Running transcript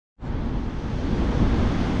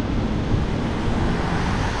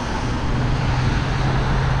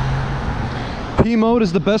P mode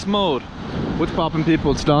is the best mode. What's poppin',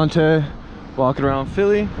 people? It's Dante, walking around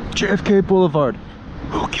Philly, JFK Boulevard.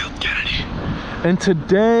 Who killed Kennedy? And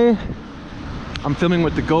today, I'm filming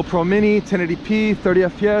with the GoPro Mini 1080p 30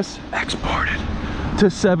 FPS exported to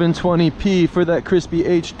 720p for that crispy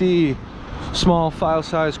HD small file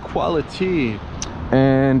size quality.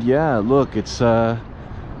 And yeah, look, it's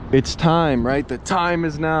time, right? The time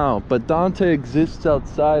is now. But Dante exists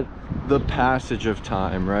outside the passage of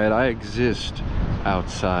time, right? I exist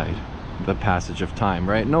outside the passage of time,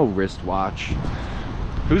 right? No wristwatch.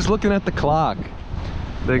 Who's looking at the clock?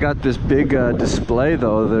 They got this big display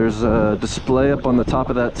though. There's a display up on the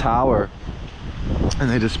top of that tower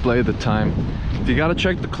and they display the time. If you gotta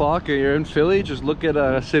check the clock and you're in Philly, just look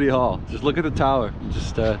at City Hall. Just look at the tower.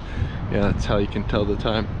 Just yeah, that's how you can tell the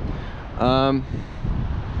time.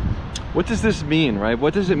 What does this mean, right?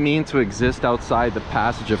 What does it mean to exist outside the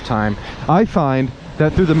passage of time? I find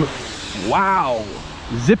that through the wow,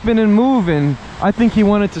 zipping and moving, I think he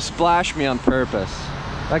wanted to splash me on purpose.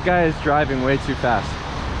 That guy is driving way too fast.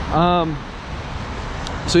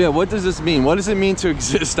 So yeah, what does this mean? What does it mean to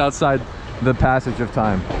exist outside the passage of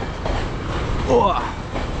time? Oh,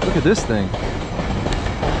 look at this thing.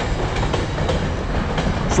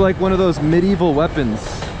 It's like one of those medieval weapons.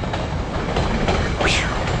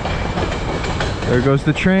 There goes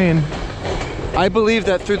the train. I believe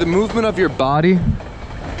that through the movement of your body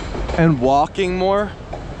and walking more,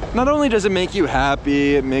 not only does it make you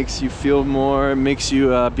happy, it makes you feel more, it makes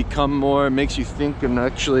you become more, it makes you think and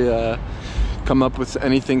actually come up with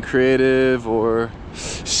anything creative or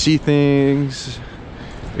see things,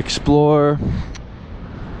 explore.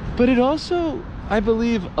 But it also, I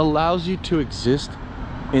believe, allows you to exist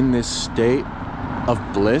in this state of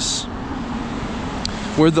bliss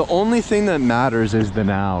where the only thing that matters is the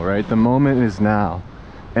now, right? The moment is now.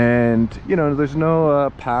 And, you know, there's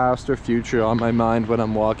no past or future on my mind when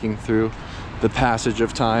I'm walking through the passage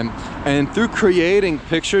of time. And through creating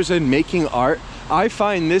pictures and making art, I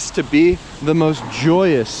find this to be the most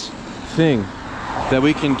joyous thing that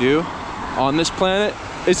we can do on this planet,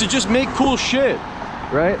 is to just make cool shit,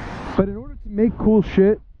 right? But in order to make cool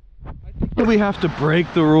shit, I think that we have to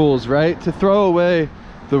break the rules, right? To throw away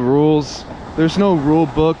the rules. There's no rule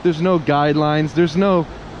book, there's no guidelines, there's no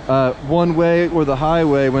one way or the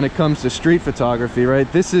highway when it comes to street photography,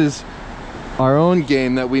 right? This is our own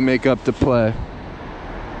game that we make up to play.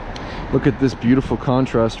 Look at this beautiful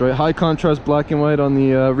contrast, right? High contrast black and white on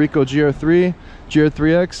the Ricoh GR3,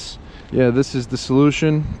 GR3X. Yeah, this is the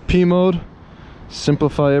solution. P mode,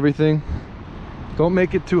 simplify everything. Don't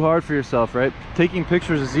make it too hard for yourself, right? Taking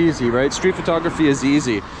pictures is easy, right? Street photography is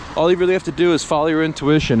easy. All you really have to do is follow your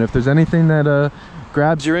intuition. If there's anything that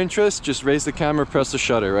grabs your interest, just raise the camera, press the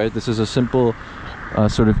shutter, right? This is a simple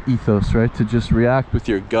sort of ethos, right? To just react with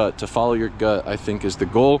your gut, to follow your gut, I think is the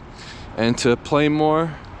goal. And to play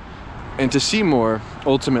more and to see more,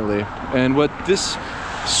 ultimately. And what this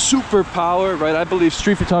superpower, right? I believe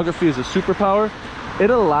street photography is a superpower. It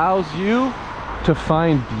allows you to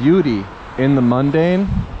find beauty in the mundane.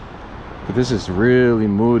 But this is really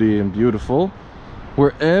moody and beautiful,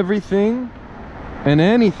 where everything and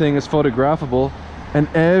anything is photographable and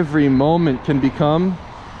every moment can become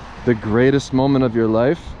the greatest moment of your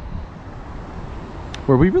life,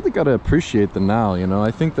 where we really got to appreciate the now, you know? I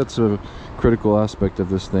think that's a critical aspect of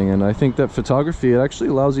this thing, and I think that photography, it actually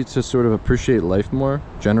allows you to sort of appreciate life more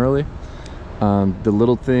generally. The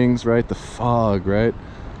little things, right? The fog, right?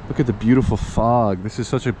 Look at the beautiful fog. This is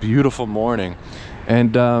such a beautiful morning.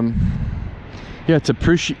 And yeah, to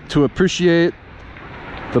appreciate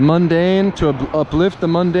the mundane, to uplift the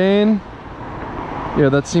mundane. Yeah,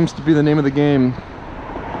 that seems to be the name of the game.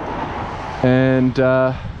 And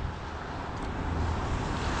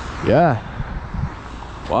yeah,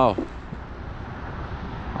 wow.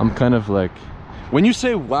 I'm kind of like, when you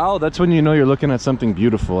say wow, that's when you know you're looking at something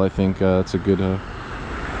beautiful. I think that's a good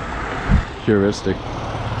heuristic.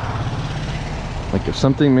 Like if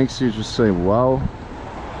something makes you just say wow,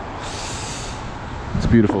 it's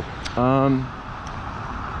beautiful.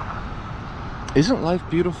 Isn't life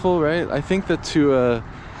beautiful, right? I think that to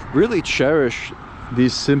really cherish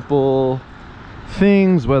these simple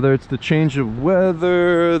things, whether it's the change of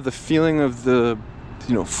weather, the feeling of the,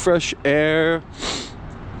 you know, fresh air,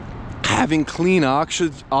 having clean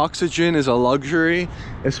oxygen is a luxury,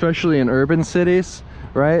 especially in urban cities,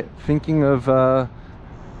 right? Thinking of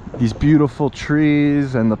these beautiful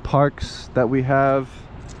trees and the parks that we have,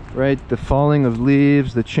 right? The falling of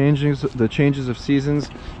leaves, the changes of seasons.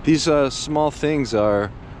 These small things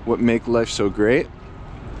are what make life so great.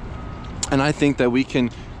 And I think that we can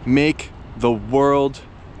make the world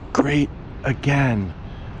great again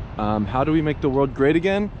How do we make the world great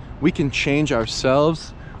again? We can change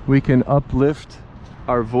ourselves. We can uplift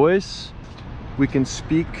our voice. We can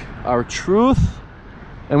speak our truth.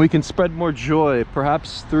 And we can spread more joy,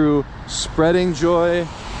 perhaps through spreading joy.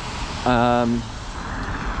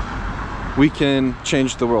 We can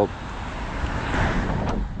change the world.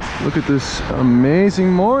 Look at this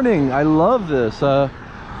amazing morning. I love this.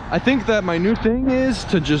 I think that my new thing is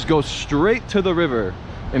to just go straight to the river.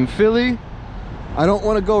 In Philly, I don't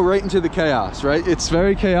want to go right into the chaos, right? It's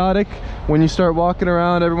very chaotic when you start walking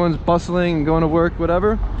around. Everyone's bustling and going to work,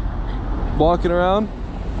 whatever. Walking around,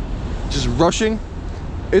 just rushing.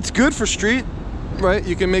 It's good for street, right?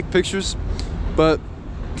 You can make pictures. But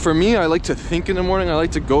for me, I like to think in the morning. I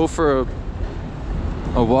like to go for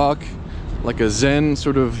a walk, like a Zen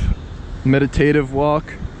sort of meditative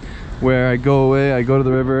walk, where I go away, I go to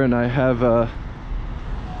the river, and I have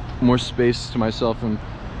more space to myself and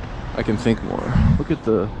I can think more. Look at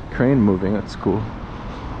the crane moving, that's cool.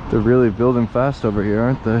 They're really building fast over here,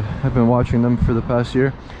 aren't they? I've been watching them for the past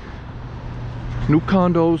year. New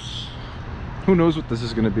condos. Who knows what this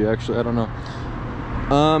is gonna be, actually, I don't know.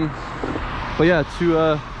 But yeah,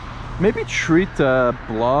 to maybe treat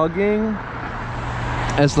blogging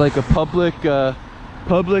as like a public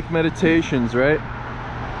meditations, right?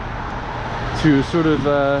 To sort of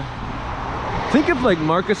think of like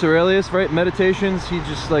Marcus Aurelius, right? Meditations, he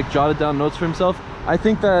just like jotted down notes for himself. I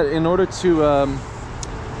think that in order to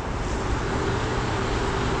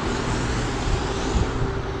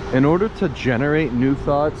generate new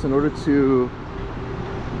thoughts, in order to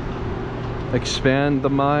expand the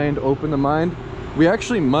mind, open the mind, we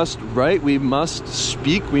actually must write, we must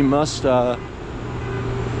speak, we must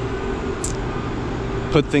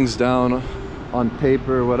put things down on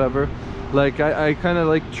paper or whatever. Like I kind of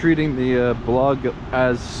like treating the blog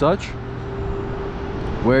as such,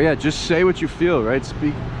 where yeah, just say what you feel, right?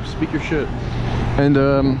 Speak your shit. And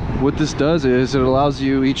what this does is it allows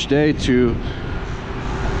you each day to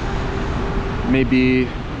maybe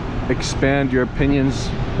expand your opinions,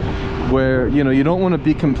 where you know you don't want to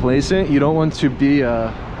be complacent, you don't want to be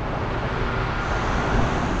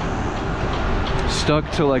stuck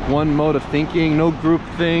to like one mode of thinking, no group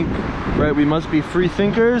think, right? We must be free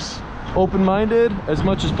thinkers, open-minded as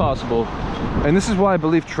much as possible. And this is why I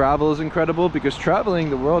believe travel is incredible, because traveling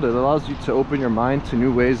the world, it allows you to open your mind to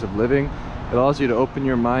new ways of living. It allows you to open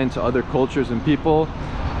your mind to other cultures and people.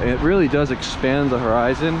 And it really does expand the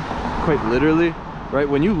horizon, quite literally, right?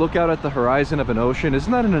 When you look out at the horizon of an ocean,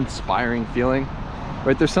 isn't that an inspiring feeling,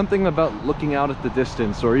 right? There's something about looking out at the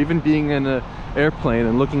distance, or even being in an airplane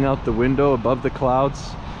and looking out the window above the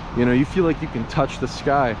clouds. You know, you feel like you can touch the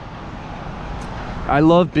sky. I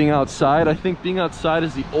love being outside. I think being outside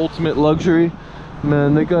is the ultimate luxury.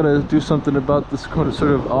 Man, they gotta do something about this kind of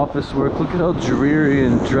sort of office work. Look at how dreary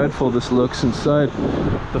and dreadful this looks inside.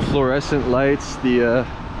 The fluorescent lights, the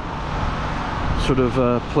sort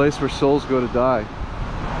of place where souls go to die.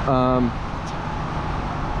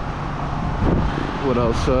 What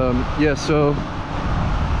else? Yeah, so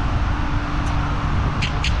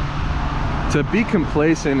to be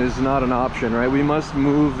complacent is not an option, right? We must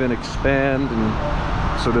move and expand and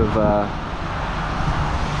sort of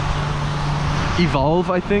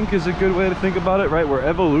evolve, I think, is a good way to think about it, right? Where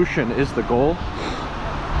evolution is the goal.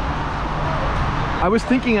 I was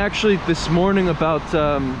thinking actually this morning about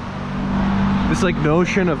this like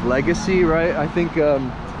notion of legacy, right? I think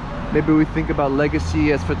maybe we think about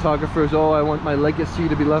legacy as photographers. Oh, I want my legacy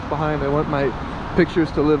to be left behind. I want my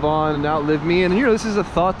pictures to live on and outlive me. And you know, this is a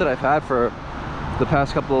thought that I've had for the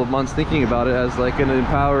past couple of months, thinking about it as like an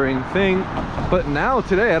empowering thing. But now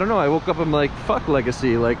today, I don't know, I woke up, I'm like, fuck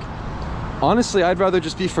legacy. Like, honestly, I'd rather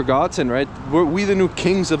just be forgotten, right? We the new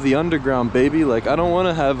kings of the underground, baby. Like, I don't want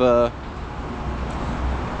to have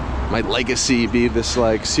my legacy be this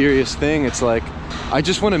like serious thing. It's like, I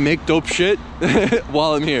just want to make dope shit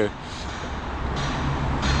while I'm here.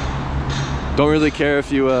 Don't really care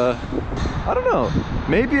if you I don't know,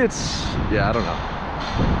 maybe it's, yeah, I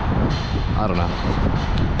don't know.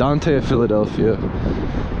 Dante of Philadelphia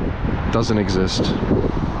doesn't exist.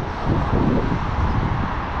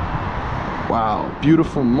 Wow,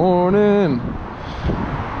 beautiful morning.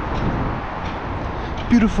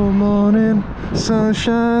 Beautiful morning,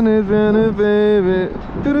 sunshine, baby.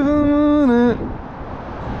 Beautiful morning.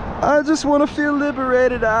 I just want to feel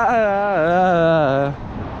liberated.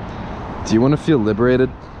 Do you want to feel liberated?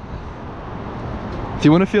 If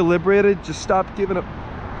you want to feel liberated, just stop giving a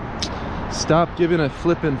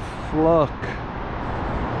flippin' fuck.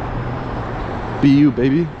 Be you,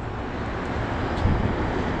 baby.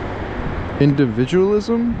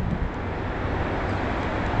 Individualism,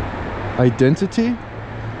 identity,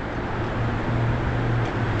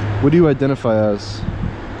 What do you identify as?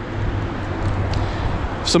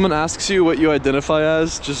 If someone asks you what you identify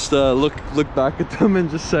as, just look back at them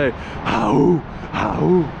and just say, how.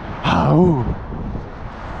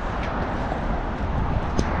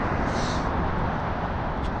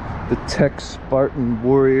 The tech Spartan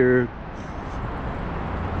warrior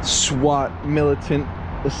SWAT militant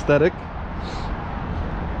aesthetic.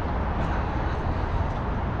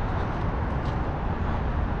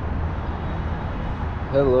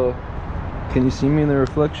 Hello. Can you see me in the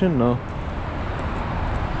reflection? No.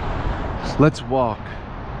 Let's walk.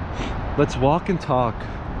 Let's walk and talk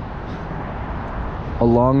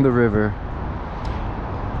along the river.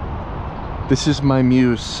 This is my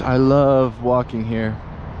muse. I love walking here.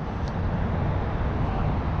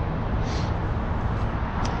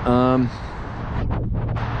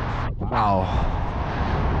 Wow.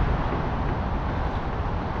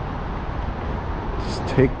 Just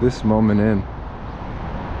take this moment in.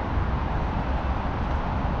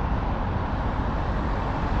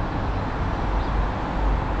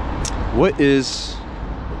 What is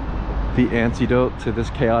the antidote to this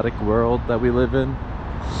chaotic world that we live in?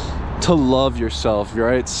 To love yourself,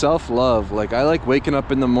 right? Self-love. Like, I like waking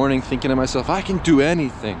up in the morning thinking to myself, I can do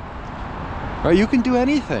anything. Right? You can do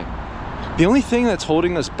anything. The only thing that's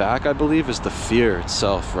holding us back, I believe, is the fear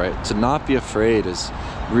itself, right? To not be afraid is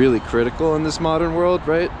really critical in this modern world,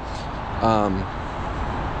 right?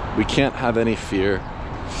 We can't have any fear.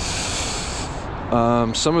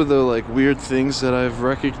 Some of the like weird things that I've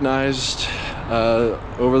recognized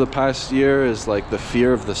over the past year is like the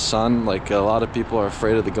fear of the sun. Like, a lot of people are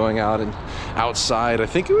afraid of the going out and outside. I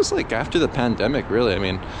think it was like after the pandemic, really. I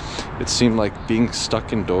mean, it seemed like being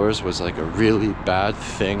stuck indoors was like a really bad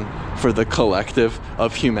thing for the collective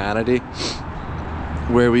of humanity,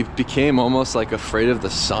 where we became almost like afraid of the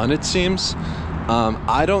sun, it seems.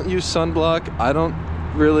 I don't use sunblock. I don't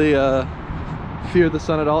really fear the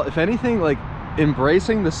sun at all. If anything, like,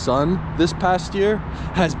 embracing the sun this past year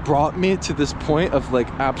has brought me to this point of like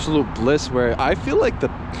absolute bliss, where I feel like the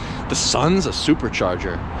sun's a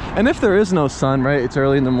supercharger. And if there is no sun, right, it's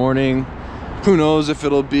early in the morning, who knows if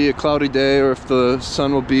it'll be a cloudy day or if the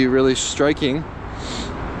sun will be really striking.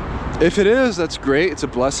 If it is, that's great. It's a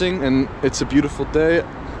blessing and it's a beautiful day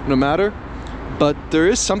no matter. But there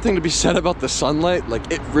is something to be said about the sunlight.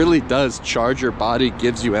 Like, it really does charge your body,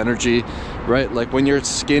 gives you energy, right? Like, when your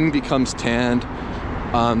skin becomes tanned,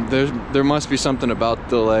 there must be something about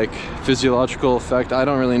the like physiological effect. I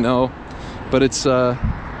don't really know, but it's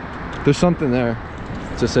there's something there,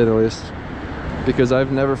 to say the least, because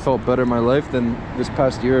I've never felt better in my life than this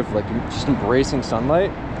past year of like just embracing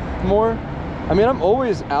sunlight more. I mean, I'm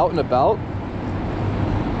always out and about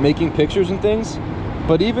making pictures and things,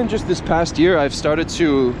 but even just this past year, I've started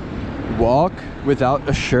to walk without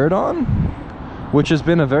a shirt on, which has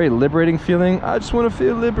been a very liberating feeling. I just want to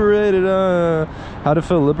feel liberated. How to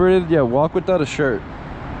feel liberated? Yeah, walk without a shirt.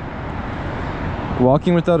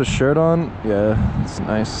 Walking without a shirt on, yeah, it's a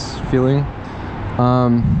nice feeling.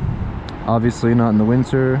 Obviously not in the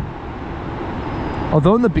winter.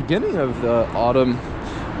 Although in the beginning of the autumn,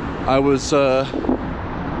 I was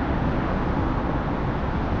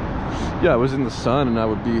yeah, I was in the sun, and I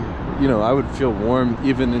would be, you know, I would feel warm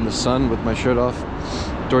even in the sun with my shirt off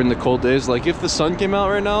during the cold days. Like, if the sun came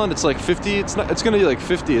out right now and it's like 50, it's gonna be like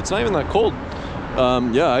 50. It's not even that cold.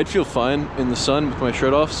 Yeah, I'd feel fine in the sun with my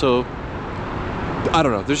shirt off. So I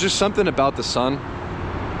don't know, there's just something about the sun.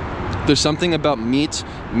 There's something about meat.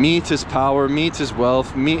 Meat is power, meat is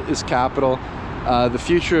wealth, meat is capital. The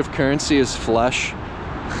future of currency is flesh.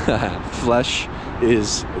 Flesh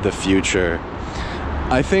is the future.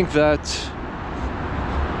 I think that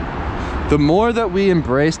the more that we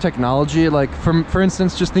embrace technology, like for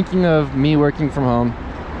instance, just thinking of me working from home,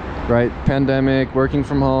 right? Pandemic, working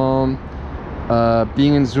from home,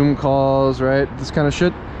 being in Zoom calls, right? This kind of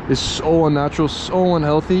shit is so unnatural, so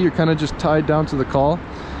unhealthy. You're kind of just tied down to the call.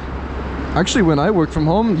 Actually, when I worked from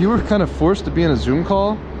home, you were kind of forced to be in a Zoom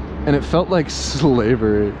call, and it felt like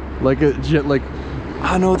slavery. Like,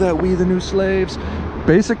 I know that we the new slaves.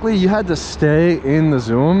 Basically, you had to stay in the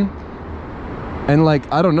Zoom, and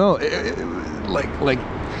like, I don't know, like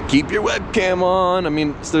keep your webcam on. I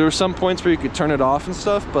mean, so there were some points where you could turn it off and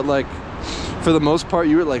stuff, but like, for the most part,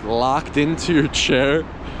 you were like locked into your chair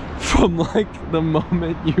from like the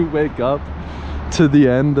moment you wake up to the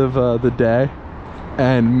end of the day.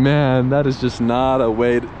 And man, that is just not a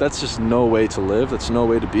way that's just no way to live. That's no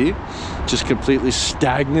way to be. Just completely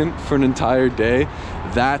stagnant for an entire day.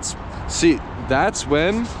 That's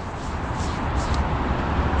when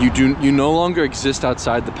you no longer exist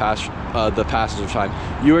outside the passage of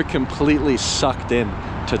time. You are completely sucked in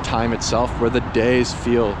to time itself, where the days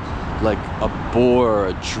feel like a bore,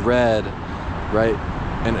 a dread, right?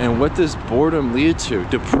 And what does boredom lead to?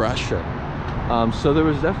 Depression. So there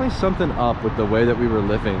was definitely something up with the way that we were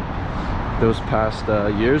living those past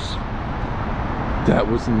years that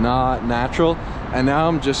was not natural. And now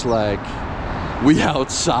I'm just like, we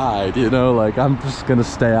outside, you know, like I'm just gonna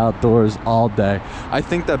stay outdoors all day. I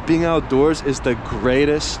think that being outdoors is the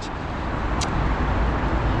greatest,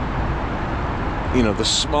 you know, the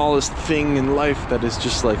smallest thing in life that is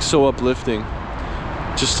just like so uplifting.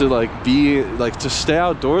 Just to like be, like to stay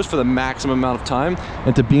outdoors for the maximum amount of time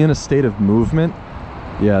and to be in a state of movement.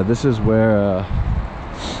 Yeah, this is where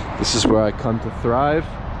I come to thrive.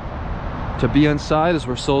 To be inside is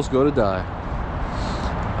where souls go to die.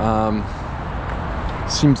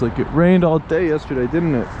 Seems like it rained all day yesterday,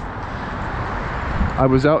 didn't it? I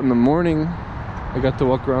was out in the morning. I got to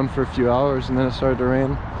walk around for a few hours and then it started to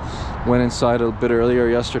rain. Went inside a bit earlier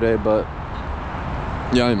yesterday, but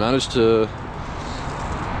yeah, I managed to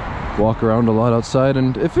walk around a lot outside.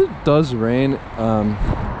 And if it does rain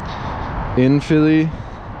in Philly,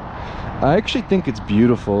 I actually think it's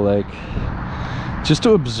beautiful, like just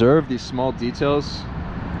to observe these small details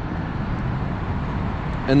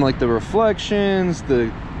and like the reflections,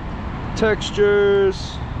 the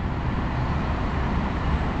textures,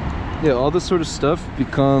 yeah, all this sort of stuff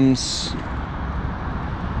becomes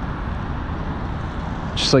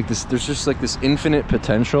just like this. There's just like this infinite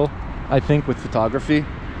potential, I think, with photography,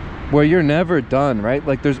 where you're never done, right?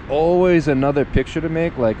 Like there's always another picture to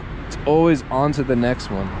make, like it's always on to the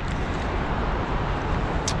next one.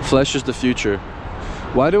 Flesh is the future.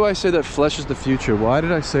 Why do I say that flesh is the future? Why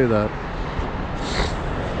did I say that?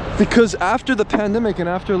 Because after the pandemic and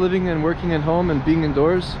after living and working at home and being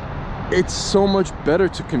indoors, it's so much better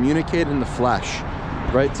to communicate in the flesh,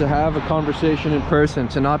 right? To have a conversation in person,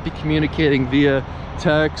 to not be communicating via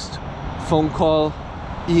text, phone call,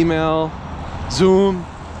 email, Zoom.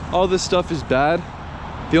 All this stuff is bad.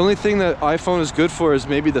 The only thing that iPhone is good for is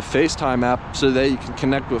maybe the FaceTime app, so that you can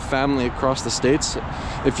connect with family across the states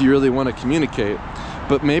if you really want to communicate.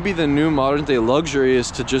 But maybe the new modern day luxury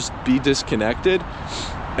is to just be disconnected,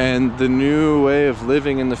 and the new way of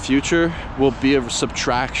living in the future will be a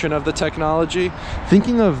subtraction of the technology.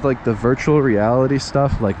 Thinking of like the virtual reality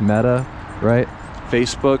stuff like Meta, right?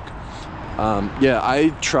 Facebook. Yeah, I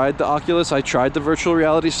tried the Oculus, I tried the virtual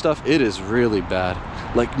reality stuff. It is really bad.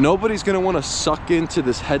 Like nobody's gonna want to suck into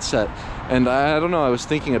this headset, and I don't know, I was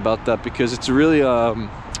thinking about that because it's really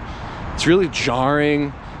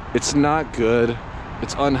jarring. It's not good.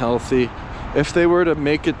 It's unhealthy. If they were to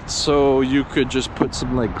make it so you could just put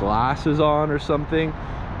some like glasses on or something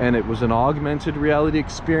and it was an augmented reality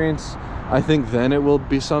experience, I think then it will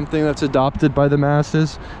be something that's adopted by the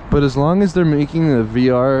masses. But as long as they're making the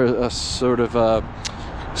VR a sort of a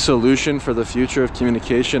solution for the future of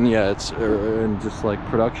communication, yeah, it's and just like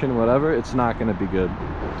production, whatever, it's not going to be good.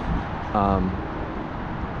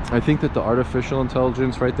 I think that the artificial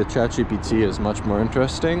intelligence, right, the ChatGPT is much more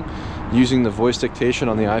interesting. Using the voice dictation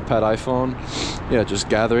on the iPad, iPhone, yeah, just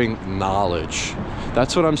gathering knowledge.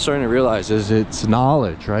 That's what I'm starting to realize, is it's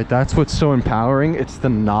knowledge, right? That's what's so empowering. It's the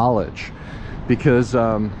knowledge. Because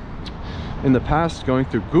in the past, going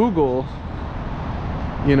through Google,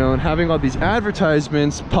 you know, and having all these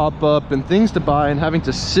advertisements pop up and things to buy and having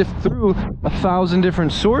to sift through 1,000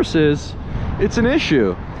 different sources, it's an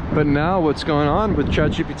issue. But now what's going on with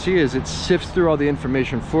ChatGPT is it sifts through all the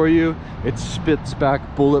information for you. It spits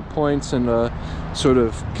back bullet points in a sort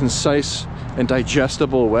of concise and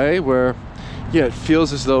digestible way where, yeah, it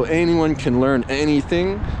feels as though anyone can learn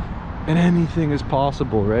anything and anything is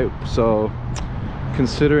possible, right? So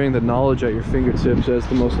considering the knowledge at your fingertips as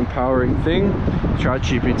the most empowering thing,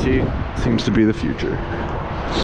 ChatGPT seems to be the future.